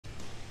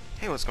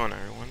Hey, what's going on,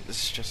 everyone?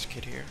 This is just a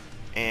kid here,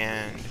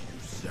 and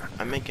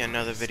I'm making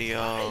another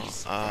video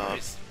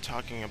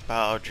talking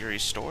about Juri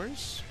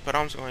stores, but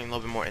I'm just going a little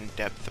bit more in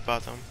depth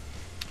about them,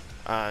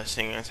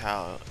 seeing as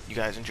how you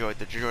guys enjoyed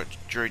the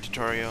Juri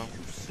tutorial.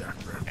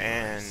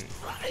 And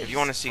if you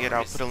want to see it,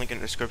 I'll put a link in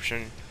the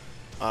description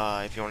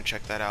if you want to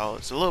check that out.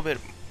 It's a little bit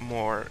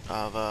more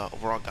of a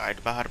overall guide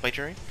about how to play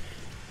Juri.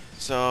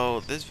 So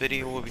this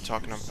video will be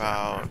talking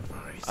about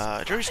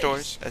Juri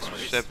stores, as we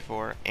said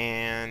before,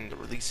 and the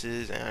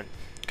releases, and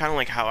kind of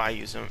like how I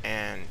use them,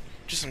 and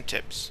just some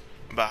tips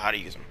about how to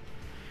use them.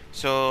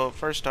 So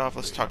first off,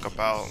 let's talk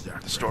about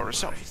the store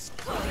itself.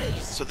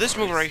 So this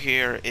move right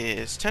here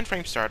is 10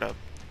 frame startup,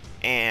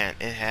 and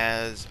it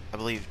has, I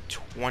believe,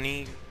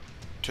 20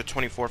 to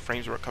 24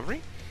 frames of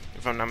recovery,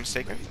 if I'm not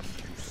mistaken.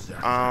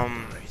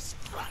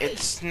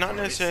 It's not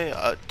necessarily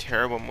a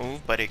terrible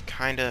move, but it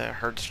kind of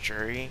hurts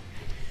Juri,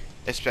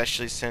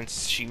 especially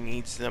since she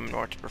needs them in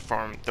order to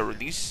perform the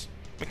release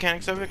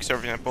mechanics of it. So for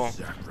example,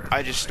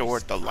 I just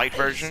stored the light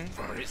version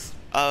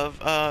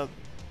of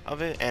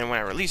it, and when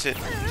I release it,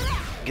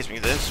 it gives me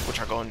this,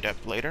 which I'll go in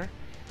depth later.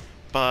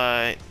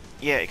 But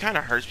yeah, it kind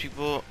of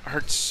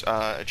hurts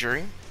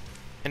Juri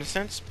in a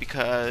sense,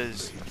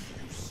 because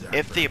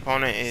if the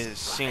opponent is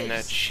seeing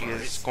that she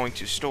is going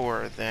to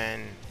store,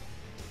 then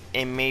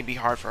it may be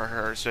hard for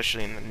her,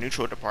 especially in the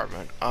neutral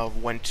department,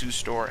 of when to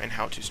store and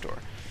how to store.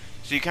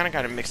 So you kind of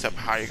got to mix up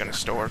how you're going to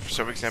store.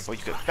 So for example, you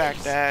could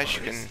backdash,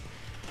 you can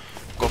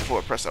go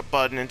forward, press a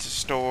button into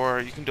store,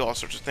 you can do all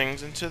sorts of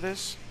things into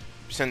this.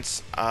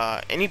 Since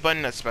any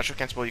button that's special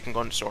cancelable, you can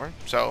go into store.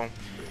 So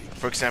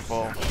for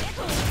example,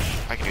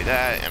 I can do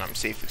that and I'm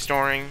safely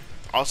storing.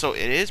 Also,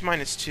 it is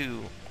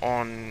 -2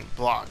 on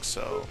blocks,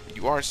 so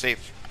you are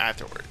safe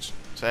afterwards.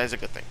 So that is a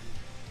good thing.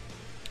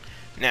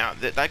 Now,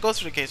 that goes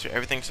for the case for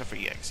everything except for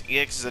EX.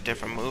 EX is a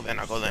different move, and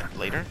I'll go that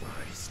later.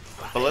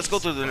 But let's go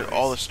through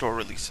all the store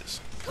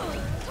releases.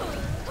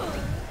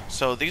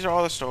 So these are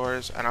all the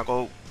stores, and I'll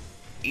go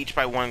each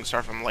by one,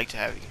 start from light to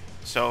heavy.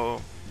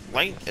 So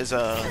light is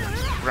a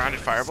grounded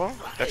fireball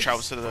that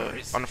travels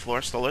on the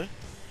floor slowly.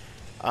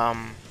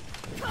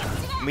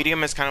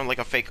 Medium is kind of like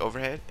a fake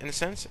overhead in a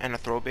sense, and a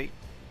throw bait,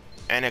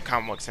 and a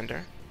combo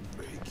extender.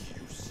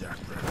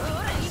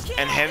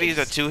 And heavy is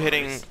a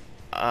two-hitting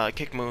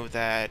kick move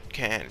that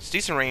it's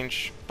decent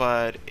range,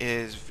 but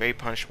is very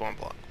punishable on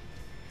block.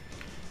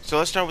 So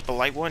let's start with the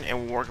light one,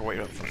 and we'll work our way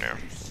up from there.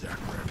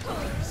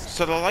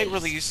 So the light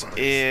release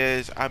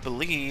is, I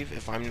believe,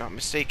 if I'm not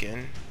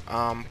mistaken,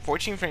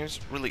 14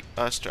 frames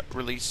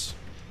release,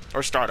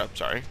 or startup,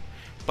 sorry,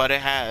 but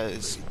it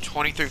has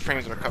 23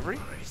 frames of recovery,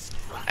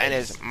 and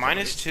is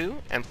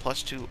 -2 and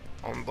 +2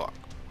 on block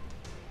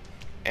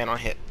and on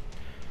hit.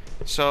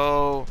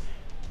 So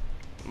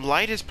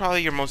light is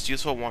probably your most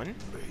useful one,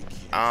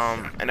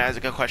 and that is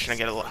a good question I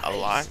get a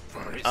lot.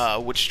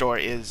 Which store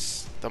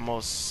is the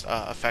most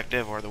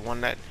effective, or the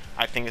one that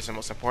I think is the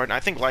most important? I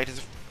think light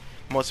is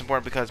most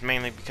important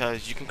mainly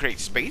because you can create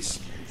space,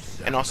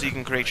 and also you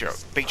can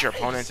bait your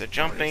opponents at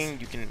jumping.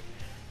 You can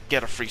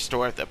get a free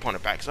store if the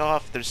opponent backs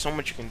off. There's so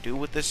much you can do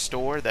with this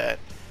store that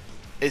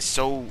is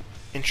so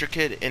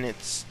intricate in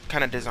its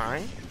kind of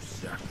design,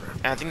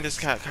 and I think this is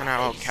kind of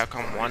how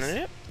Capcom wanted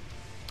it.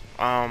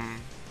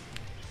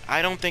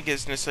 I don't think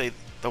it's necessarily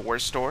the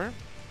worst store.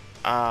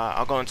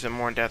 I'll go into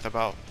more in depth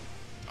about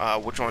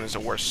which one is the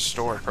worst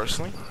store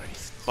personally,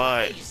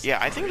 but yeah,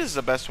 I think this is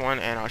the best one,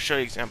 and I'll show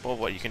you an example of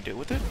what you can do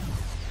with it.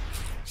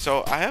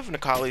 So I have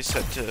Nikali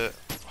set to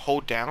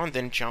hold down,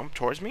 then jump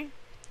towards me,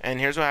 and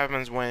here's what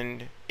happens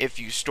if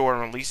you store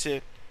and release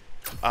it.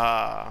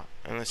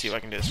 And let's see if I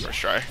can do this first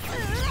try.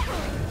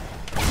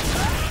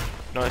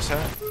 Notice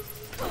that?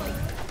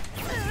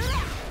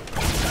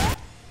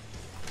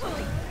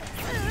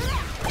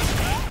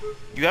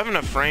 You have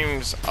enough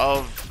frames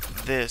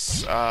of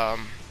this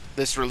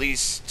this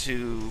release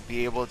to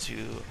be able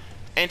to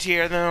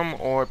anti-air them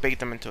or bait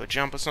them into a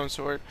jump of some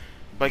sort.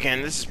 But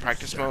again, this is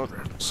practice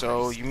mode,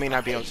 so you may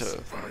not be able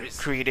to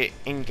create it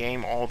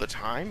in-game all the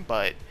time,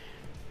 but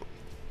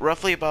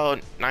roughly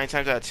about 9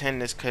 times out of 10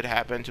 this could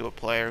happen to a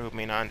player who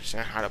may not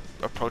understand how to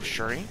approach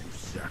Juri.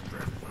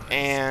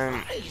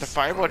 And the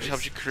fireball just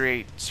helps you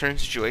create certain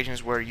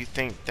situations where you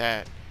think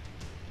that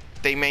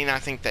they may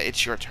not think that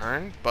it's your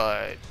turn,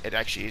 but it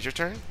actually is your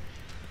turn.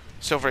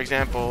 So for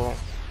example,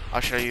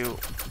 I'll show you,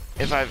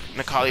 if I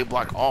Nikali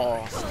block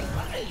all,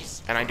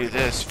 and I do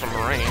this from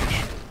a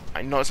range,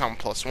 I notice I'm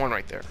 +1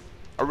 right there.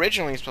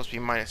 Originally it's supposed to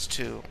be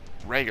 -2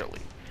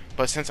 regularly,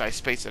 but since I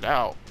spaced it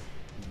out,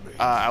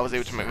 I was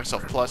able to make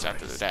myself plus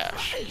after the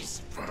dash.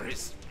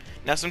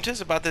 Now some tips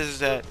about this is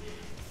that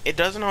it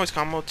doesn't always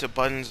combo to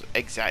buttons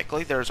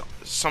exactly. There's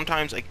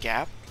sometimes a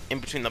gap in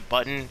between the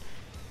button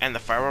and the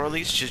fireball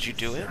release should you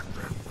do it.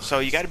 So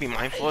you got to be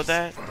mindful of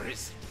that,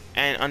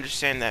 and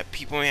understand that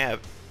people may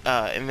have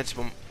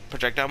invincible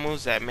projectile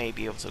moves that may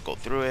be able to go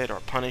through it or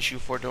punish you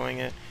for doing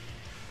it.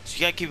 So you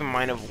got to keep in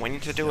mind of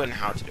when to do it and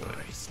how to do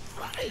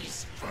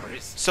it.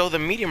 So the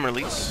medium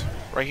release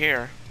right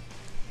here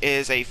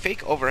is a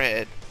fake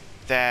overhead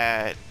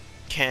that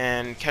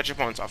can catch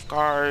opponents off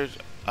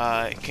guard,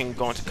 It can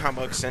go into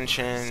combo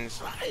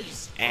extensions,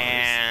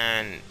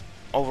 and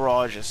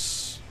overall,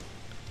 just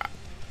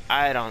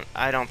I don't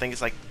think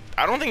it's like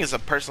I don't think it's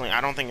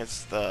I don't think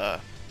it's the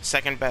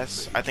second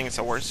best. I think it's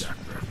the worst,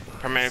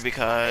 primarily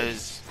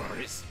because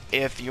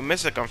if you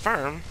miss a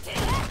confirm,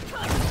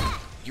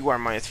 you are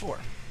 -4,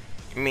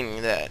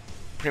 meaning that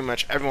pretty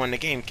much everyone in the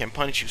game can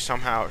punish you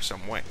somehow or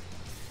some way.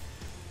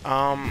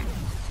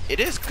 It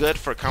is good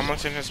for combo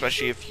extension,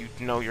 especially if you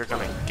know you're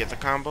gonna get the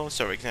combo.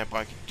 So, for example,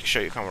 I can show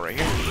you a combo right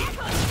here.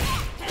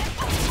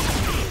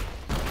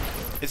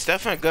 It's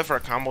definitely good for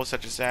a combo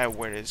such as that,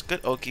 where it's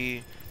good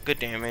Oki, good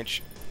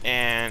damage,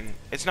 and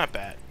it's not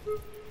bad.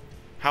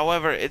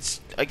 However,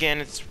 it's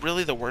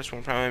really the worst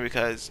one, probably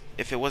because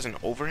if it was an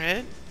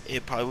overhead,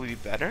 it'd probably be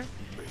better,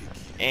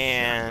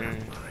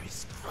 and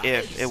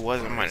if it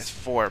was a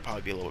 -4, it'd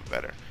probably be a little bit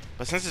better.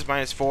 But since it's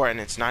 -4 and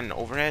it's not an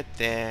overhead,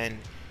 then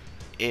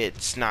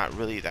it's not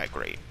really that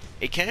great.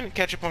 It can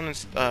catch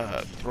opponents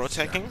throw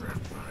attacking,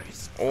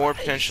 or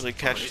potentially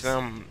catch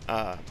them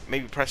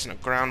maybe pressing a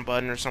ground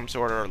button or some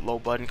sort, or a low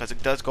button, because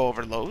it does go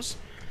over lows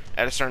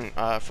at a certain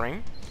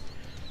frame.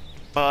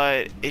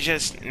 But it's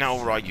just not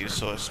overall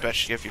useful,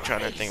 especially if you're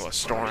trying to think about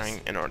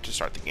storing in order to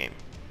start the game.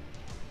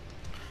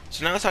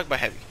 So now let's talk about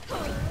Heavy.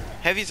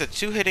 Heavy is a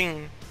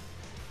two-hitting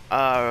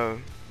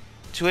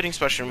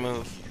special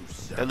move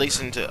that leads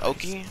into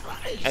Oki,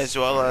 as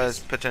well as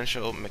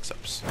potential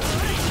mix-ups.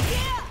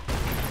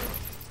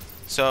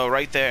 So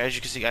right there, as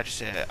you can see, I just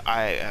said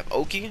I have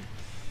Oki.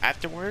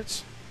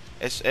 Afterwards,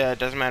 it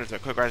doesn't matter if they're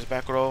quick rise or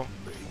back roll.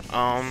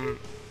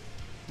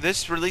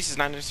 This release is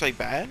not necessarily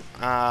bad.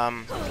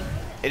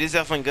 It is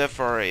definitely good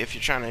for if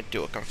you're trying to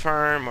do a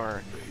confirm,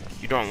 or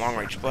you're doing long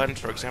range buttons,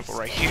 for example,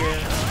 right here.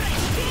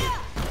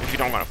 If you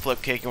don't want to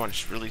flip kick, you want to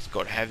just really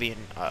go to Heavy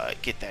and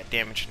get that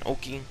damage in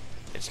Oki.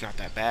 It's not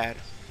that bad.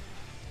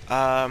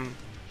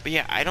 But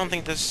yeah, I don't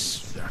think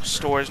this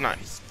store is not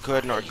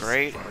good nor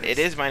great. It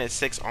is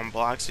 -6 on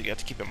block, so you have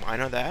to keep in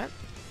mind of that.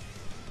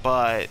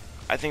 But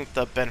I think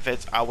the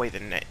benefits outweigh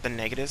the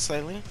negatives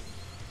slightly.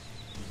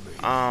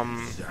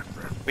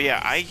 But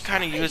yeah, I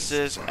kind of use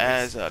this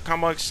as a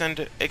combo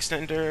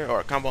extender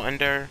or a combo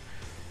ender.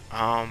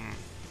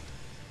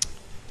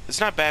 It's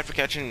not bad for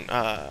catching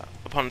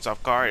opponents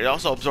off guard. It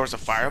also absorbs a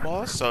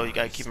fireball, so you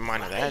gotta keep in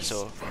mind of that.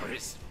 So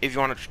if you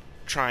want to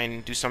try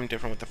and do something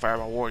different with the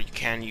fireball war, you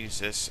can use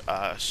this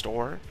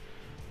store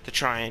to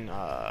try and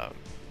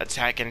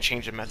attack and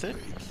change the method.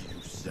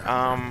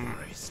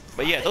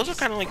 But yeah, those are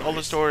kind of like all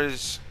the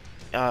stores,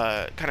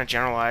 kind of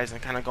generalized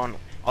and kind of going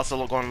a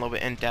little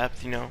bit in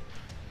depth, you know.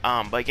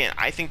 But again,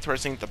 I think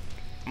personally the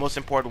most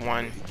important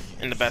one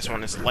and the best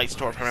one is light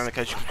store, primarily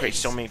because you can create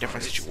so many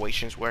different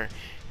situations where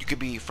you could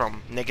be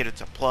from negative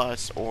to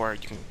plus, or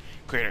you can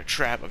create a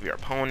trap of your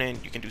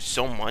opponent. You can do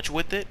so much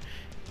with it,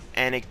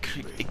 and it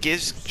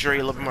gives Juri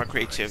a little bit more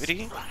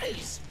creativity,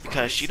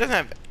 because she doesn't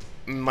have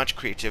much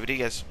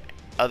creativity as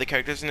other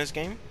characters in this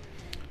game,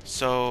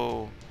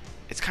 so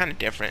it's kind of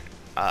different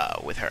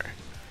with her.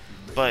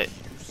 But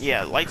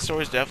yeah, light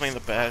store is definitely the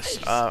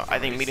best. I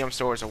think medium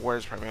store is the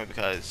worst, primarily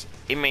because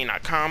it may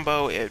not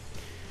combo. It's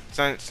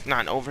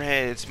not an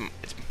overhead.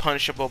 It's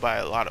punishable by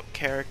a lot of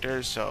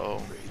characters,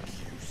 so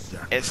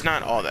it's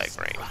not all that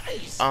great.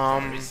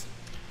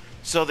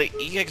 So the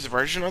EX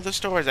version of the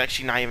store is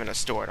actually not even a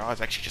store at all.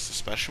 It's actually just a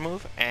special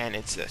move, and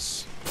it's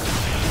this.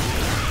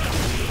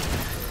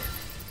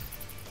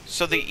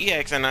 So the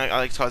EX, and I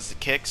like to call it the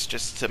kicks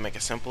just to make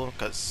it simple,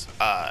 because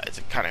it's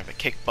a kind of a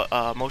kick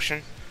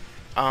motion.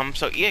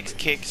 So EX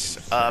kicks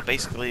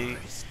basically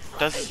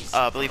does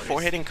I believe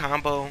 4-hitting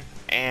combo,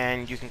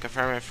 and you can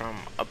confirm it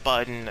from a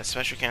button, a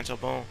special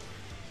cancelable,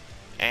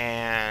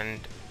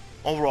 and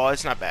overall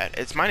it's not bad.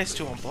 It's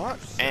 -2 on block,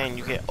 and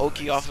you get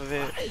Oki off of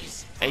it,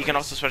 and you can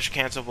also special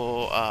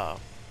cancelable,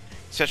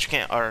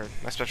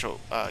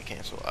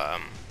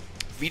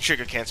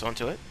 V-trigger cancel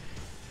into it.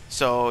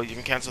 So you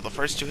can cancel the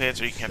first 2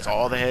 hits, or you can cancel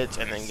all the hits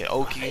and then get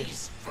Oki.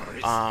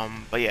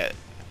 But yeah,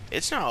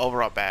 it's not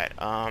overall bad.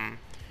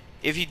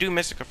 If you do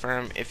miss a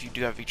confirm, if you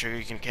do have V-trigger,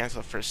 you can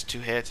cancel the first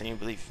 2 hits, and you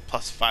believe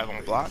 +5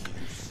 on block.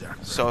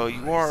 So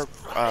you are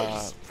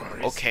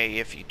okay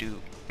if you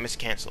do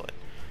miscancel it.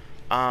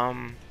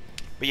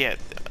 But yeah,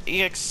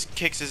 EX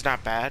kicks is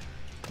not bad.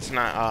 It's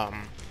not.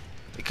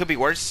 It could be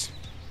worse.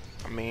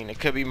 I mean, it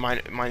could be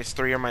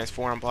 -3 or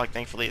 -4 on block.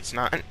 Thankfully, it's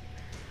not.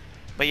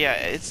 But yeah,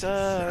 it's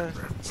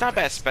not a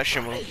bad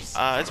special move.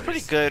 It's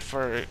pretty good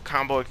for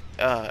combo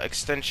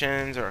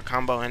extensions or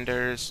combo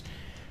enders.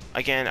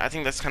 Again, I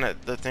think that's kind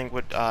of the thing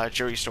with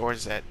Juri stores,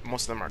 is that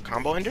most of them are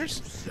combo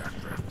enders.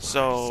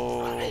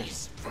 So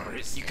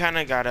you kind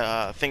of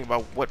gotta think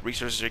about what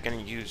resources you're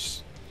gonna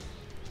use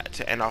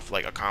to end off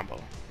like a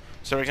combo.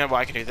 So for example,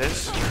 I can do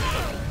this.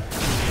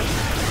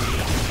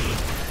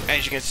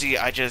 As you can see,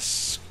 I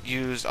just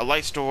use a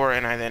light store,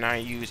 and then I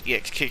use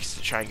EX kicks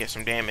to try and get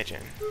some damage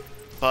in.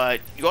 But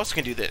you also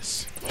can do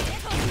this.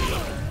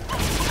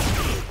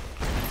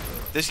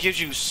 This gives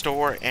you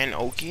store and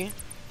Oki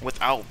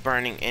without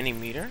burning any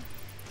meter.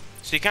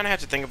 So you kind of have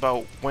to think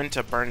about when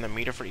to burn the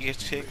meter for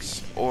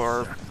EX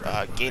or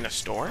gain a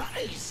store.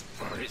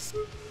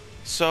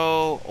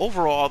 So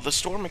overall, the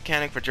store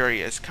mechanic for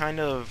Juri is kind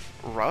of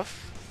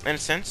rough in a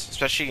sense,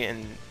 especially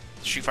in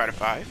Street Fighter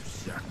V,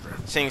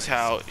 seeing as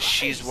how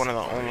she's one of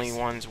the only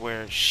ones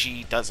where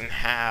she doesn't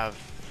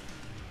have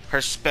her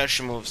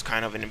special moves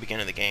kind of in the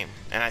beginning of the game.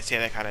 And I say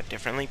that kind of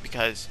differently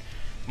because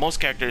most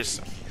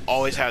characters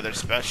always have their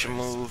special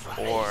move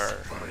or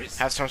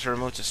have some sort of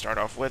move to start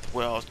off with.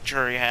 Well,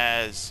 Juri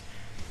has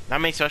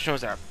not many special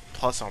moves that are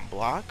plus on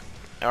block,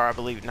 or I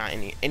believe not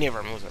any of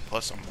her moves are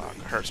plus on block,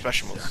 her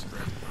special moves.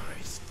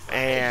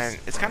 And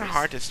it's kind of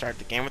hard to start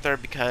the game with her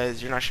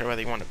because you're not sure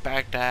whether you want to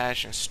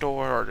backdash and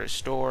store or to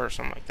store or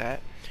something like that.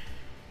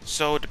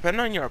 So depending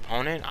on your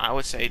opponent, I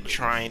would say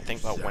try and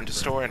think about when to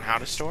store and how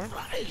to store.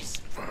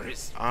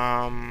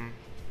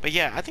 But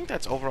yeah, I think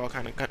that's overall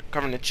kind of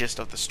covering the gist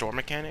of the store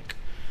mechanic.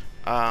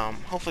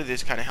 Hopefully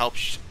this kind of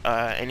helps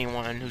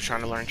anyone who's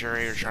trying to learn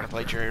Juri or trying to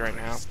play Juri right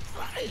now.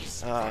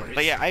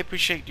 But yeah, I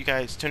appreciate you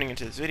guys tuning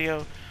into this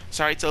video.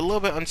 Sorry, it's a little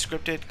bit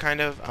unscripted,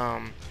 kind of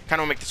want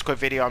to make this quick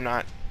video. I'm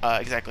not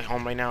exactly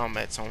home right now. I'm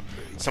at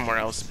somewhere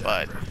else,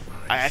 but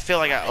I feel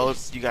like I owe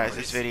you guys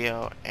this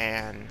video,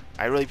 and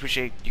I really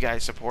appreciate you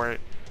guys' support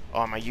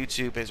on my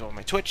YouTube as well as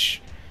my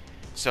Twitch.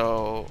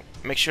 So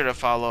make sure to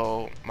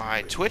follow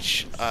my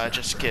Twitch,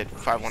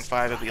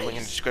 JustKid515. It'll be a link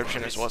in the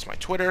description, as well as my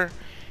Twitter.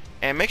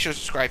 And make sure to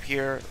subscribe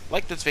here,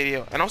 like this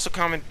video, and also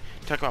comment,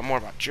 talk about more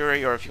about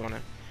Juri, or if you want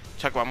to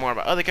talk about more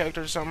about other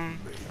characters or something.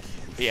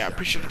 But yeah, I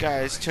appreciate you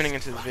guys tuning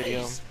into this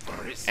video,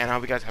 and I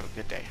hope you guys have a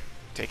good day.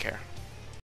 Take care.